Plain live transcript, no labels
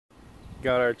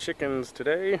Got our chickens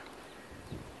today.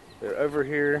 They're over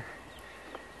here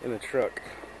in the truck.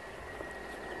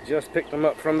 Just picked them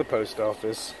up from the post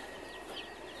office.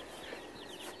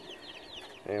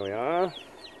 There we are.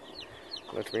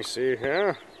 Let me see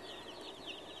here.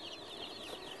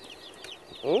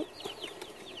 Oh.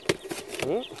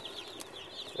 Oh.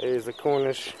 There's the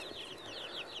Cornish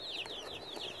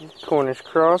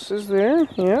crosses there.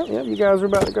 Yep, you guys are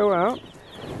about to go out.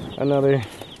 Another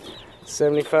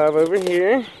 75 over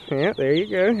here. Yeah, there you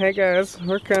go. Hey guys,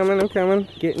 we're coming, I'm coming.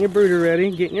 Getting your brooder ready,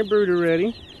 we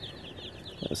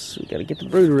gotta get the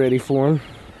brooder ready for them.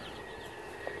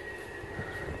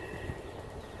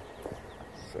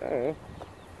 So,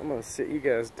 I'm gonna sit you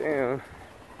guys down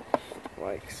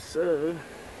like so.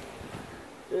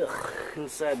 Ugh,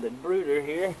 inside the brooder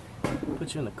here.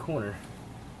 Put you in the corner.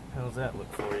 How's that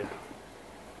look for you?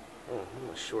 Oh, I'm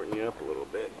gonna shorten you up a little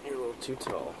bit. You're a little too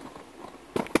tall.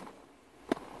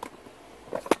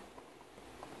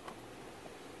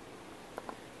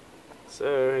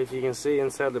 So, if you can see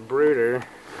inside the brooder,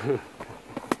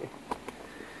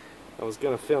 I was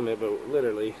gonna film it, but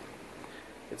literally,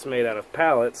 it's made out of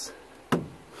pallets,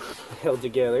 held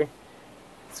together,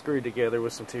 screwed together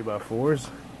with some 2x4s.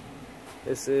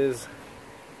 This is,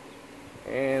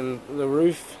 and the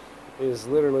roof is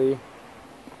literally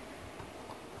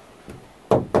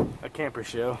a camper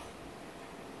shell.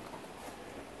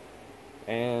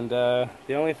 And the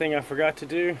only thing I forgot to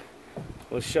do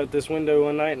was shut this window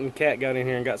one night, and Cat got in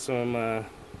here and got some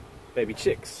baby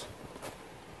chicks.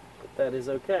 But that is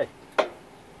okay.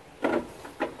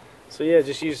 So yeah,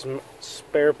 just use some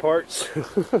spare parts.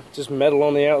 Just metal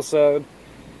on the outside.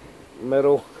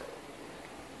 Metal.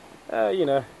 You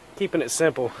know, keeping it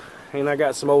simple. And I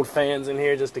got some old fans in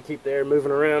here just to keep the air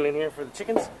moving around in here for the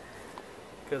chickens,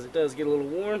 because it does get a little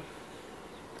warm.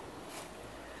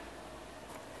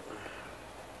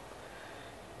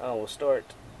 I will start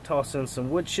tossing some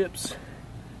wood chips.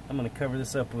 I'm going to cover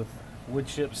this up with wood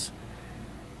chips,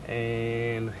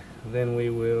 and then we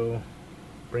will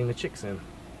bring the chicks in.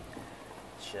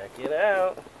 Check it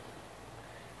out.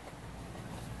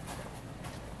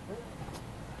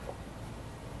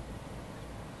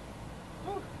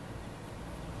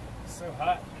 So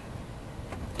hot.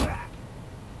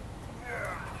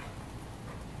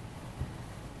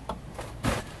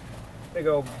 Big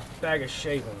old bag of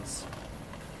shavings.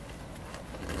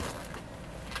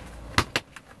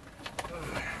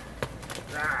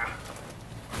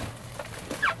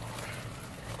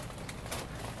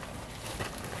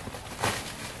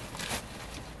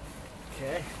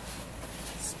 Okay,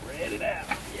 spread it out.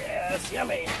 Yes,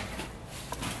 yummy.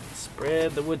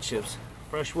 Spread the wood chips.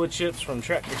 Fresh wood chips from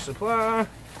Tractor Supply.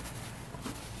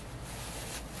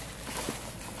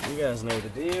 You guys know the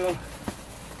deal.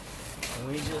 And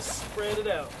we just spread it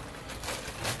out.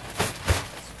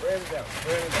 Spread it out,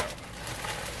 spread it out.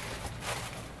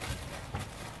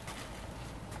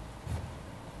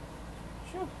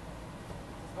 Sure.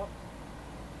 Oh.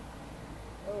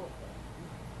 Oh.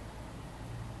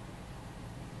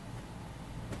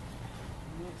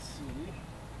 Let's see.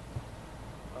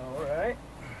 All right.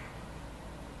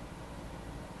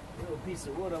 Little piece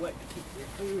of wood I like to keep your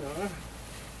food on.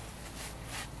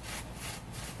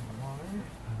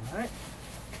 Alright.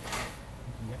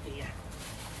 Yeah.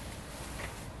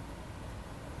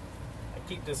 I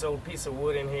keep this old piece of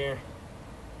wood in here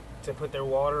to put their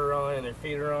water on and their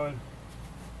feeder on.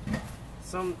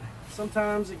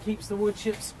 Sometimes it keeps the wood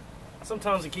chips.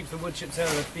 Sometimes it keeps the wood chips out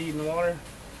of the feed and water.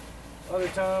 Other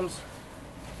times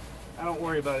I don't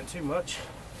worry about it too much.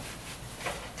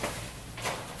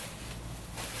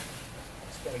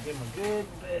 Gotta give them a good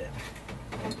bed.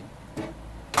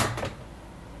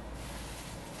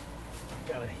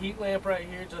 Got a heat lamp right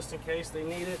here just in case they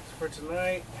need it for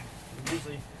tonight. They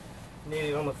usually need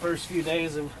it on the first few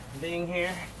days of being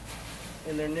here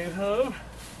in their new home.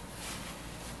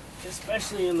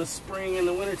 Especially in the spring and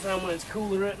the wintertime when it's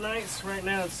cooler at nights. Right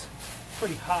now it's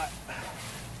pretty hot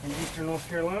in eastern North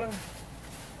Carolina.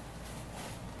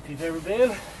 If you've ever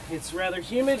been, it's rather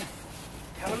humid,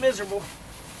 kind of miserable.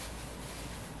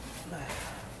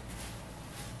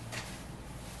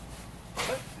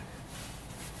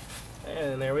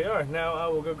 And there we are. Now I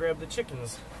will go grab the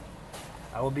chickens.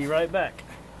 I will be right back.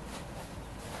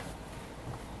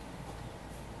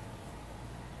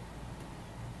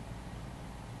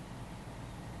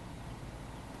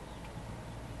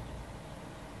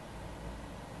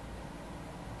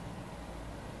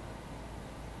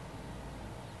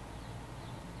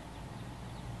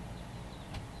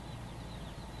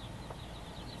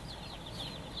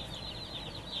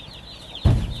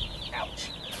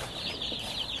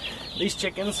 These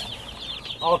chickens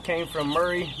all came from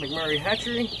Murray McMurray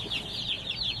Hatchery.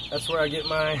 That's where I get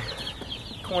my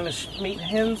Cornish meat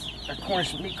hens, or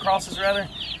Cornish meat crosses rather.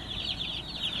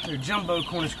 They're jumbo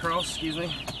Cornish cross, excuse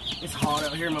me. It's hot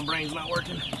out here, my brain's not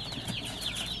working.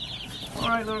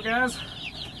 Alright little guys,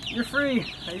 you're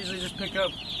free. I usually just pick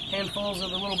up handfuls of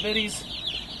the little bitties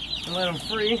and let them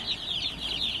free.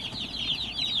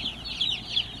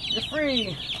 You're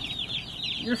free.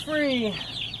 You're free.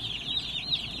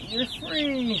 You're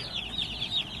free.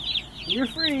 You're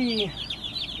free.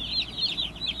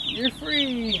 You're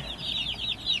free.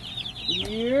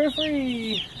 You're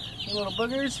free. You little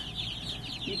boogers.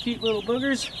 You cute little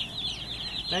boogers.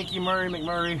 Thank you, Murray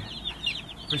McMurray,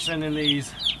 for sending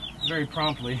these very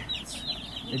promptly.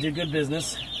 They do good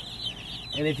business.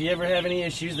 And if you ever have any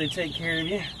issues, they take care of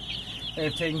you. They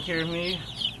have taken care of me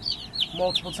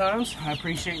multiple times. I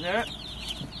appreciate that.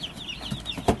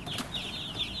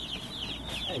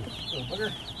 Hey, little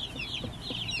booger.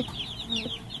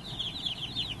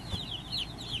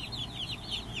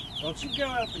 Don't you go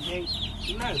out the gate.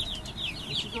 No.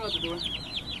 Don't you go out the door.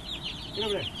 Get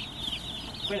over there.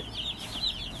 Quit.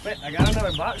 Quit. I got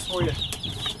another box for you.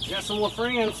 You got some more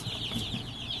friends.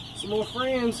 Some more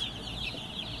friends.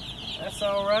 That's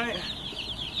alright.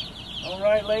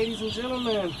 Alright, ladies and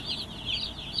gentlemen.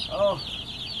 Oh,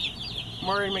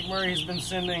 Murray McMurray has been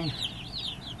sending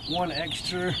one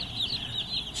extra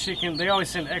chicken. They always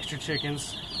send extra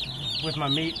chickens with my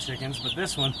meat chickens, but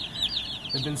this one,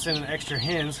 they've been sending extra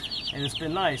hens, and it's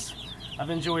been nice. I've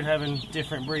enjoyed having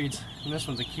different breeds, and this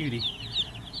one's a cutie.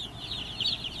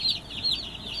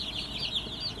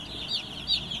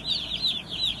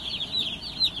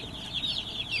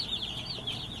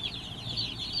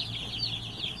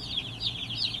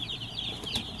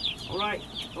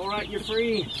 Alright, you're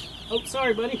free. Oh,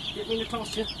 sorry, buddy. Didn't mean to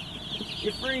toss you.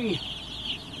 You're free.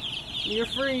 You're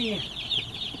free.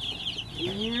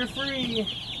 You're free.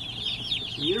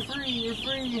 You're free. You're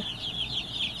free.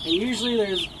 And usually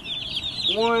there's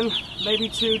one, maybe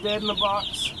two dead in the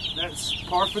box. That's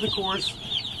par for the course.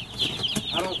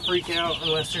 I don't freak out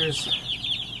unless there's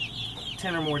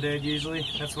 10 or more dead usually.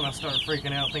 That's when I start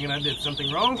freaking out, thinking I did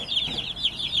something wrong.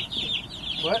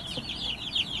 What?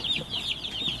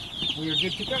 We are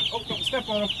good to go. Oh, don't step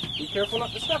on them. Be careful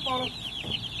not to step on them.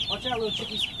 Watch out, little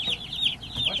chickies.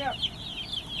 Watch out.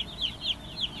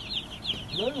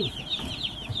 Move.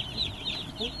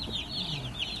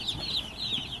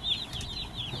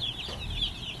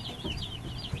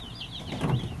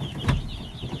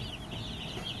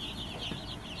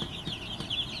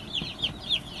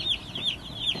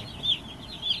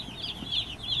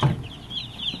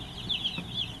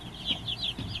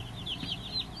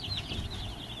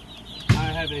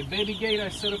 I have a baby gate I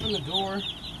set up in the door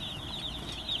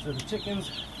so the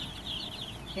chickens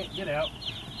can't get out,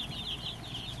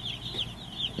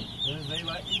 because they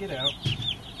like to get out.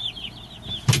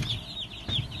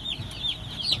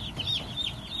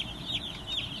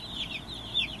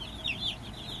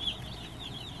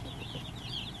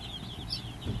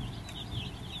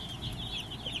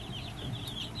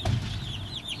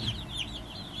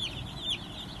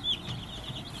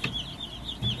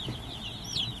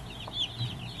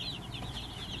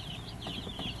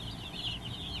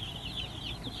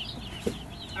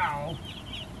 Ow.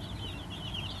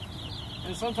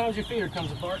 And sometimes your feeder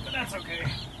comes apart, but that's okay.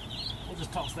 We'll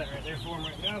just toss that right there for them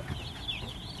right now.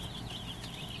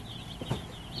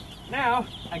 Now,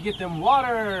 I get them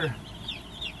water.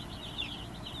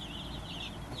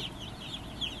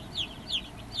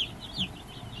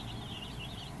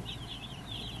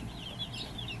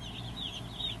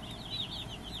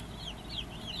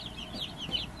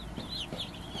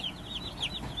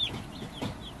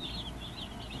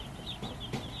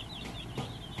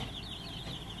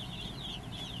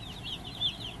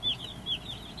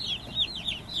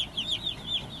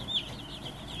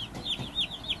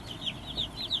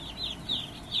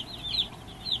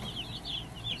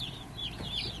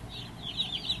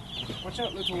 Watch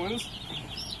out, little ones.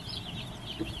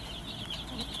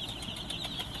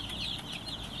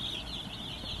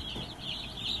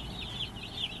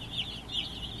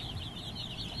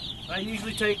 I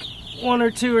usually take one or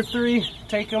two or three,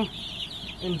 take them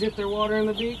and dip their water in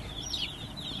the beak.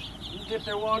 Dip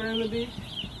their water in the beak.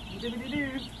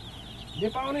 Dippity-doo.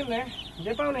 Dip on in there.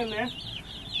 Dip on in there.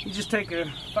 You just take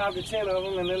 5 to 10 of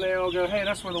them, and then they all go, "Hey,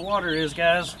 that's where the water is,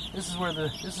 guys. This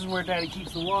is where Daddy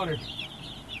keeps the water.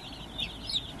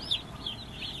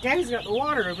 Daddy's got the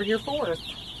water over here for us.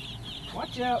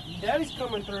 Watch out, Daddy's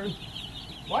coming through.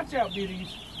 Watch out, beauties.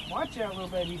 Watch out, little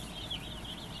babies."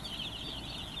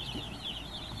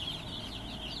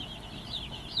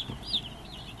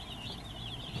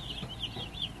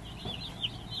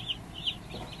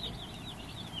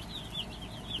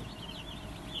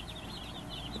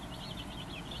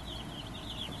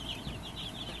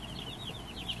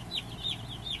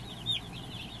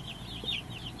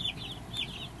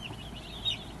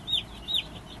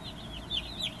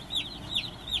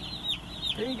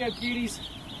 There you go, cuties.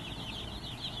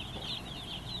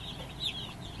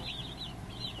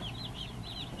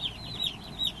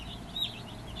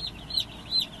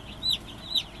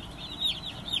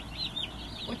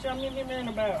 What y'all meandering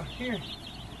about? Here.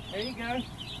 There you go.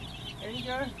 There you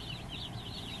go.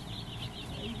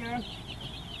 There you go.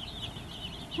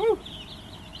 Woo!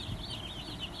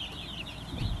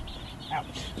 Ouch.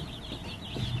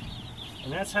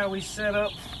 And that's how we set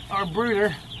up our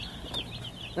brooder.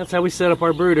 That's how we set up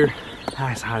our brooder.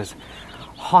 It's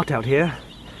hot out here.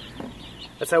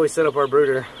 That's how we set up our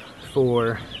brooder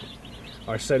for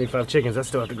our 75 chickens. I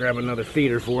still have to grab another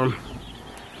feeder for them.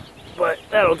 But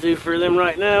that'll do for them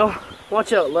right now.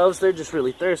 Watch out, loves. They're just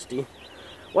really thirsty.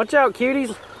 Watch out,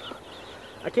 cuties.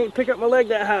 I can't pick up my leg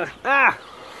that high. Ah!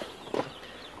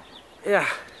 Yeah.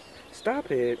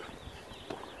 Stop it.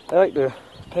 I like to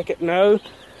pick it. No.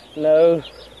 No.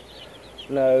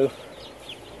 No.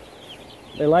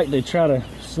 They like to try to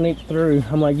sneak through.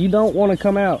 I'm like, you don't want to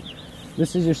come out.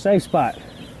 This is your safe spot.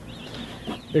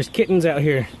 There's kittens out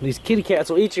here. These kitty cats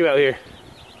will eat you out here.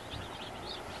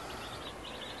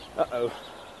 Uh-oh.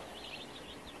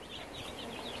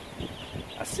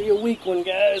 I see a weak one,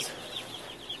 guys.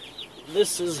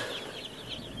 This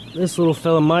little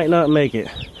fella might not make it.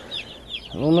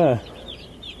 I don't know.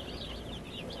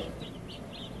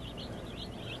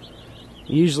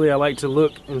 Usually I like to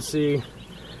look and see.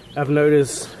 I've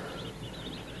noticed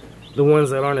the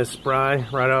ones that aren't as spry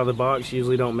right out of the box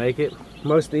usually don't make it.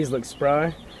 Most of these look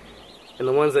spry, and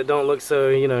the ones that don't look so,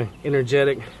 you know,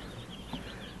 energetic,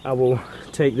 I will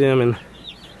take them and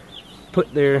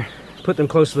put them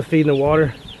close to the feed in the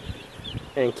water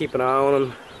and keep an eye on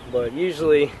them. But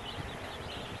usually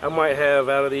I might have,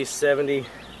 out of these 70,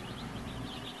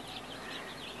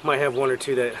 might have one or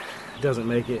two that doesn't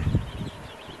make it,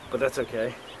 but that's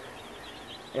okay.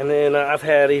 And then I've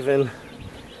had even,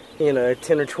 you know,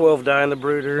 10 or 12 die in the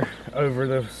brooder over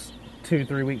the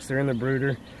 2-3 weeks they're in the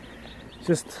brooder.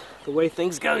 Just the way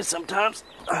things go sometimes.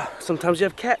 Sometimes you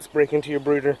have cats break into your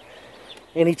brooder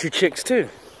and eat your chicks too.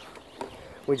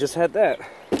 We just had that.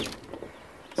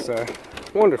 So,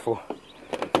 wonderful.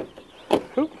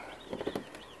 Oop.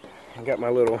 I got my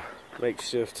little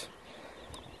makeshift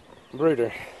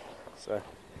brooder. So,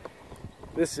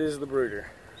 this is the brooder.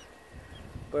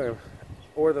 Boom.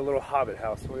 Or the little hobbit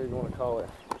house, whatever you want to call it.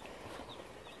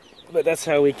 But that's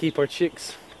how we keep our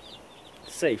chicks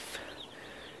safe.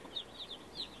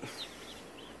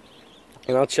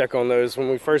 And I'll check on those. When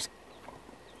we first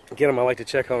get them, I like to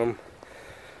check on them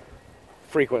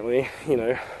frequently. You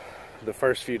know, the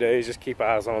first few days, just keep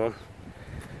eyes on them,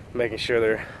 making sure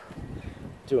they're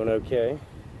doing okay.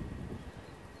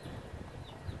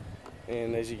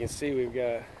 And as you can see, we've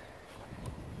got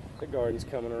the gardens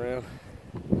coming around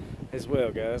as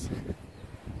well, guys.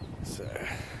 So,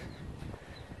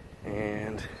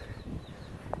 and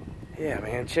yeah,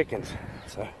 man, chickens.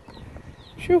 So,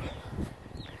 shoo.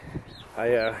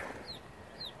 I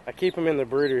keep them in the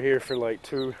brooder here for like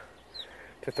 2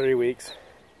 to 3 weeks,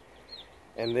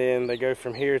 and then they go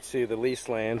from here to the lease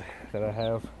land that I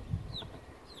have.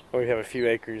 We have a few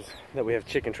acres that we have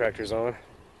chicken tractors on,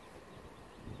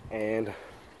 and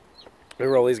we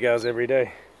roll these guys every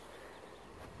day.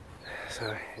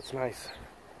 So it's nice.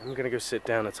 I'm gonna go sit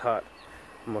down. It's hot.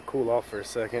 I'm gonna cool off for a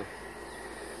second.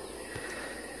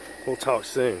 We'll talk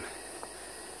soon.